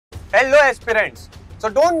Hello aspirants. So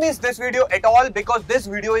don't miss this video at all because this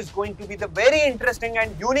video is going to be the very interesting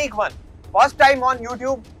and unique one. First time on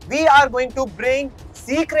YouTube, we are going to bring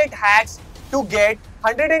secret hacks to get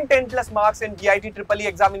 110 plus marks in VIT EEE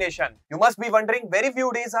examination. You must be wondering, very few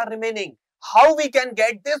days are remaining. How we can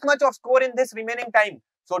get this much of score in this remaining time?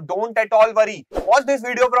 So don't at all worry. Watch this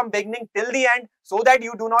video from beginning till the end so that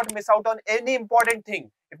you do not miss out on any important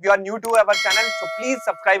thing. If you are new to our channel, so please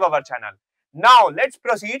subscribe our channel. Now let's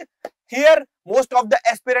proceed. Here most of the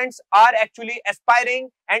aspirants are actually aspiring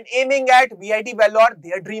and aiming at VIT Vellore,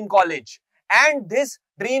 their dream college. And this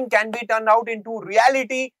dream can be turned out into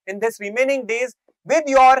reality in this remaining days with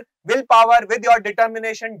your willpower, with your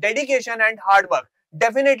determination, dedication and hard work.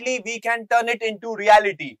 Definitely we can turn it into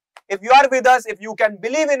reality. If you are with us, if you can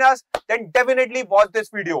believe in us, then definitely watch this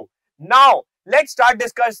video. Now let's start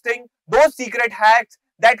discussing those secret hacks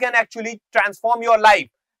that can actually transform your life.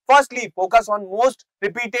 Firstly, focus on most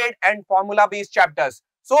repeated and formula based chapters.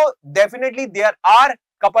 So definitely there are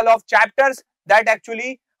couple of chapters that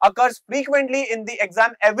actually occurs frequently in the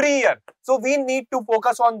exam every year. So we need to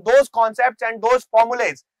focus on those concepts and those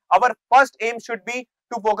formulas. Our first aim should be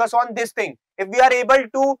to focus on this thing. If we are able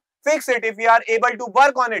to fix it, if we are able to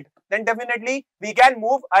work on it, then definitely we can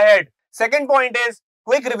move ahead. Second point is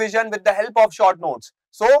quick revision with the help of short notes.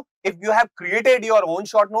 So if you have created your own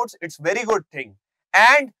short notes, it's very good thing.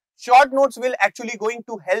 And short notes will actually going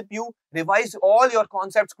to help you revise all your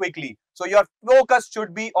concepts quickly. So your focus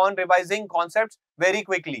should be on revising concepts very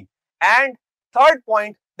quickly. And third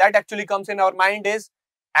point that actually comes in our mind is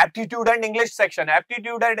aptitude and English section.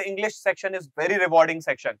 Aptitude and English section is very rewarding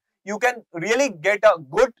section. You can really get a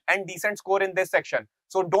good and decent score in this section.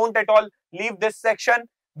 So don't at all leave this section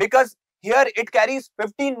because here it carries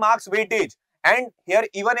 15 marks weightage. And here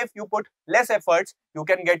even if you put less efforts, you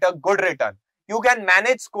can get a good return. You can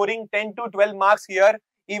manage scoring 10 to 12 marks here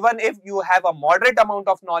even if you have a moderate amount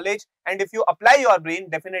of knowledge, and if you apply your brain,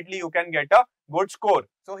 definitely you can get a good score.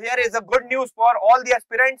 So here is a good news for all the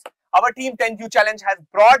aspirants. Our Team 10Q Challenge has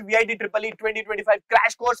brought VIT EEE 2025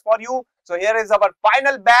 crash course for you. So here is our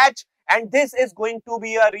final batch and this is going to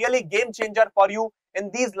be a really game changer for you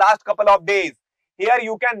in these last couple of days. Here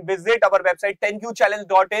you can visit our website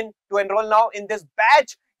 10qchallenge.in to enroll now. In this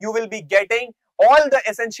batch, you will be getting all the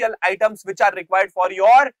essential items which are required for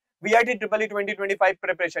your VIT EEE 2025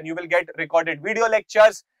 preparation. You will get recorded video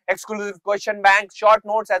lectures, exclusive question bank, short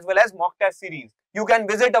notes as well as mock test series. You can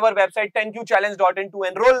visit our website 10qchallenge.in to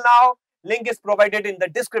enroll now. Link is provided in the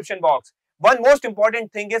description box. One most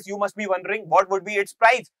important thing is you must be wondering what would be its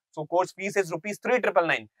price. So course fees is rupees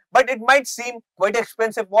 3,999, but it might seem quite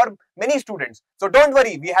expensive for many students. So don't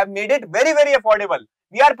worry, we have made it very affordable.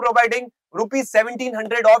 We are providing rupees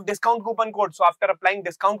 1,700 of discount coupon code. So after applying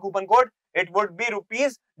discount coupon code, it would be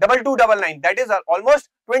rupees 2,299. That is almost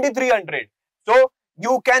 2,300. So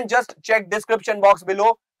you can just check description box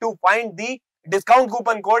below to find the discount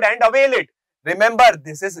coupon code and avail it. Remember,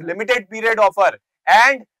 this is limited period offer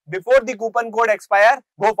and before the coupon code expire,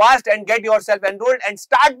 go fast and get yourself enrolled and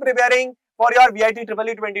start preparing for your VIT EEE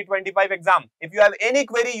 2025 exam. If you have any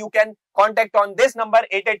query, you can contact on this number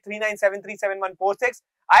 8839737146.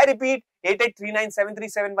 I repeat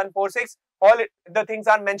 8839737146. All the things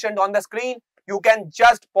are mentioned on the screen. You can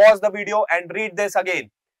just pause the video and read this again.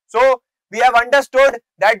 So we have understood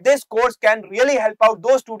that this course can really help out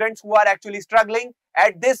those students who are actually struggling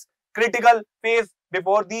at this critical phase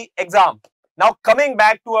before the exam. Now coming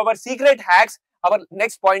back to our secret hacks, our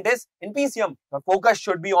next point is in PCM, the focus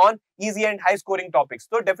should be on easy and high scoring topics.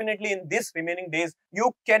 So definitely in this remaining days,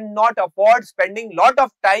 you cannot afford spending lot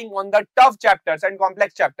of time on the tough chapters and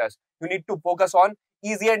complex chapters. You need to focus on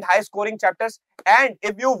easy and high scoring chapters. And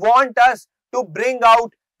if you want us to bring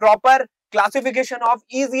out proper classification of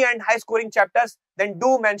easy and high scoring chapters, then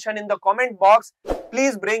do mention in the comment box.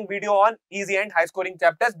 Please bring video on easy and high scoring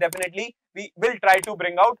chapters. Definitely we will try to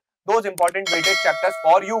bring out those important weighted chapters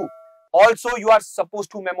for you. Also, you are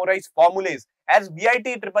supposed to memorize formulas. As VIT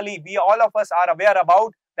EEE, we all of us are aware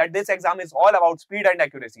about that this exam is all about speed and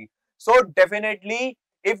accuracy. So definitely,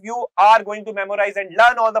 if you are going to memorize and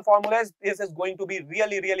learn all the formulas, this is going to be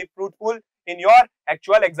really fruitful in your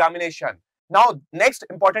actual examination. Now, next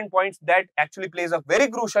important points that actually plays a very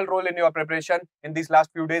crucial role in your preparation in these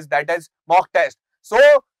last few days, that is mock test. So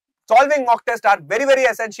solving mock tests are very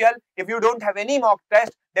essential. If you don't have any mock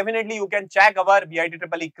test, definitely you can check our VIT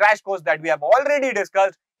EEE crash course that we have already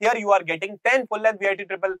discussed. Here you are getting 10 full-length VIT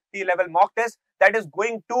EEE level mock tests that is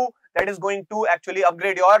going to actually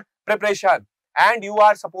upgrade your preparation. And you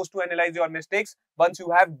are supposed to analyze your mistakes once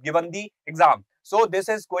you have given the exam. So this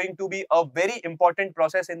is going to be a very important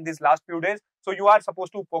process in these last few days. So you are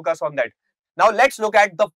supposed to focus on that. Now let's look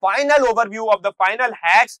at the final overview of the final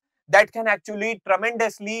hacks that can actually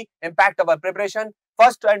tremendously impact our preparation.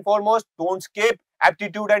 First and foremost, don't skip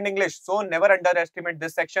aptitude and English. So never underestimate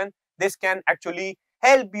this section. This can actually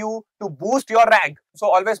help you to boost your rank. So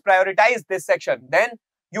always prioritize this section. Then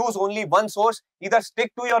use only one source. Either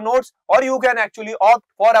stick to your notes or you can actually opt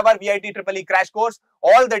for our VITEE crash course.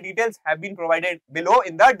 All the details have been provided below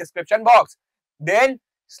in the description box. Then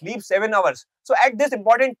sleep 7 hours. So at this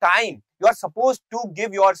important time, you are supposed to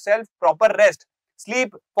give yourself proper rest.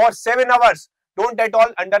 Sleep for 7 hours. Don't at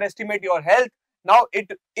all underestimate your health. Now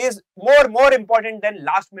it is more important than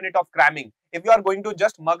last minute of cramming. If you are going to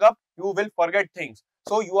just mug up, you will forget things.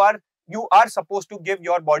 So you are supposed to give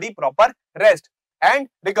your body proper rest and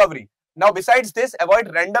recovery. Now besides this,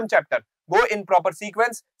 avoid random chapter. Go in proper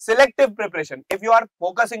sequence. Selective preparation. If you are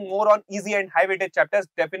focusing more on easy and high weighted chapters,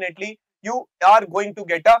 definitely you are going to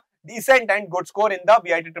get a decent and good score in the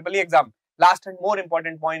VITEE exam. Last and more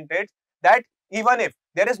important point is that even if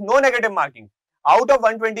there is no negative marking, out of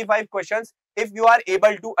 125 questions, if you are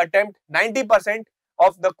able to attempt 90%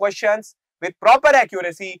 of the questions with proper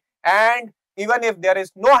accuracy, and even if there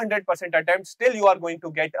is no 100% attempt, still you are going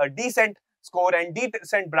to get a decent score and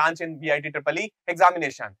decent branch in VITEE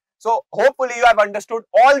examination. So hopefully you have understood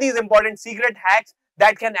all these important secret hacks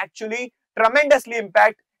that can actually tremendously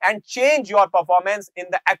impact and change your performance in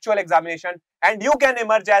the actual examination, and you can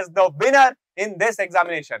emerge as the winner in this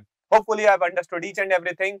examination. Hopefully you have understood each and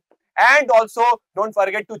everything. And also don't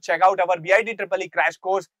forget to check out our VITEE crash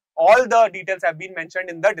course. All the details have been mentioned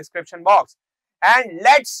in the description box. And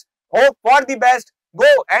let's hope for the best. Go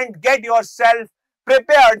and get yourself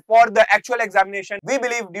prepared for the actual examination. We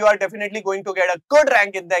believe you are definitely going to get a good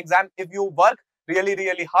rank in the exam if you work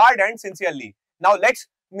really hard and sincerely. Now let's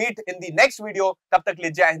meet in the next video. Tab tak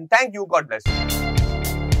liye jai hind. Thank you. God bless.